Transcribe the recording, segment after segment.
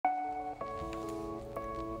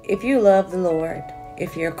If you love the Lord,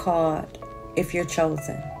 if you're called, if you're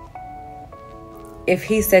chosen, if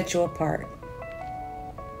He set you apart,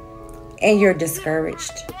 and you're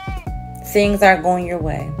discouraged, things aren't going your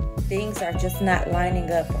way, things are just not lining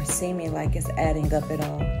up or seeming like it's adding up at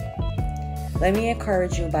all, let me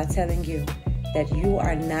encourage you by telling you that you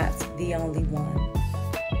are not the only one.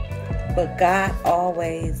 But God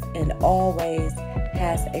always and always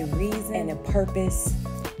has a reason and a purpose,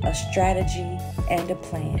 a strategy and a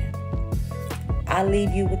plan. I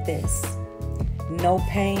leave you with this. No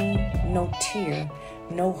pain, no tear,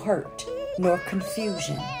 no hurt, nor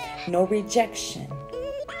confusion, no rejection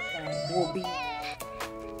will be.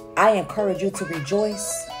 I encourage you to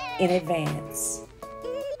rejoice in advance.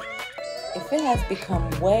 If it has become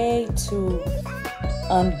way too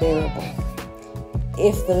unbearable,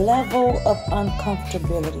 if the level of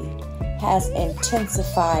uncomfortability has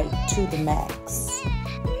intensified to the max,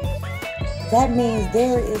 that means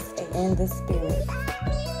there is in the spirit,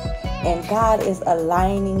 and God is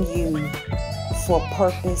aligning you for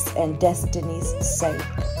purpose and destiny's sake.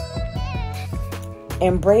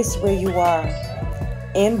 Embrace where you are.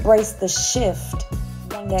 Embrace the shift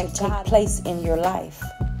that take place in your life.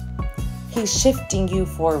 He's shifting you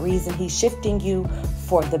for a reason. He's shifting you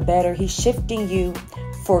for the better. He's shifting you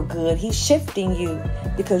for good. He's shifting you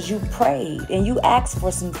because you prayed and you asked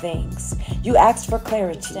for some things. You asked for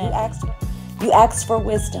clarity. You asked for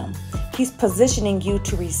wisdom. He's positioning you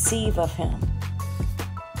to receive of Him.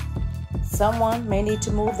 Someone may need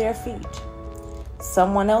to move their feet.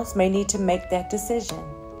 Someone else may need to make that decision.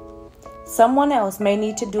 Someone else may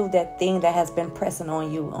need to do that thing that has been pressing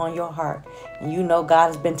on you, on your heart. And you know God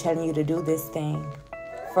has been telling you to do this thing.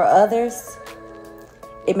 For others,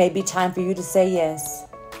 it may be time for you to say yes.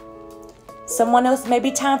 Someone else may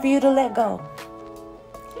be time for you to let go.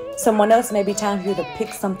 Someone else may be time for you to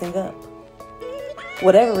pick something up.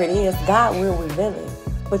 Whatever it is, God will reveal it.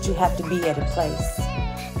 But you have to be at a place.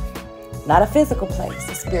 Not a physical place,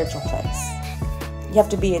 a spiritual place. You have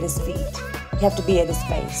to be at His feet. You have to be at His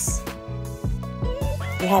face.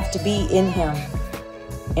 You have to be in Him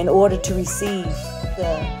in order to receive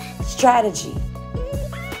the strategy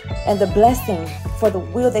and the blessing for the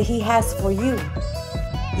will that He has for you.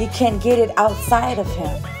 You can't get it outside of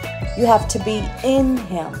Him. You have to be in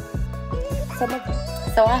Him.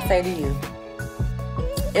 So I say to you,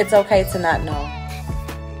 it's okay to not know.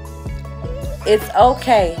 It's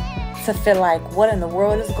okay to feel like, what in the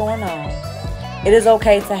world is going on? It is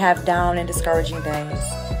okay to have down and discouraging days.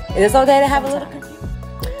 It is okay to have a little confusion.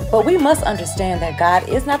 But we must understand that God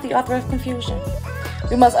is not the author of confusion.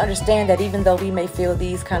 We must understand that even though we may feel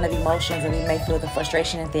these kind of emotions and we may feel the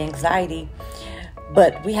frustration and the anxiety,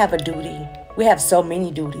 but we have a duty. We have so many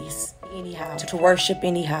duties. Anyhow, to worship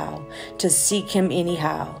anyhow, to seek Him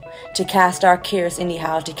anyhow, to cast our cares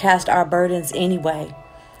anyhow, to cast our burdens anyway.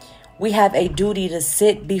 We have a duty to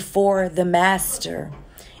sit before the Master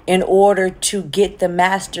in order to get the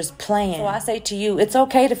Master's plan. So I say to you, it's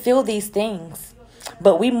okay to feel these things,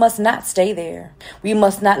 but we must not stay there. We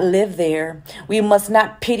must not live there. We must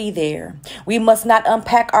not pity there. We must not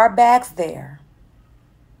unpack our bags there.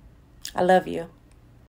 I love you.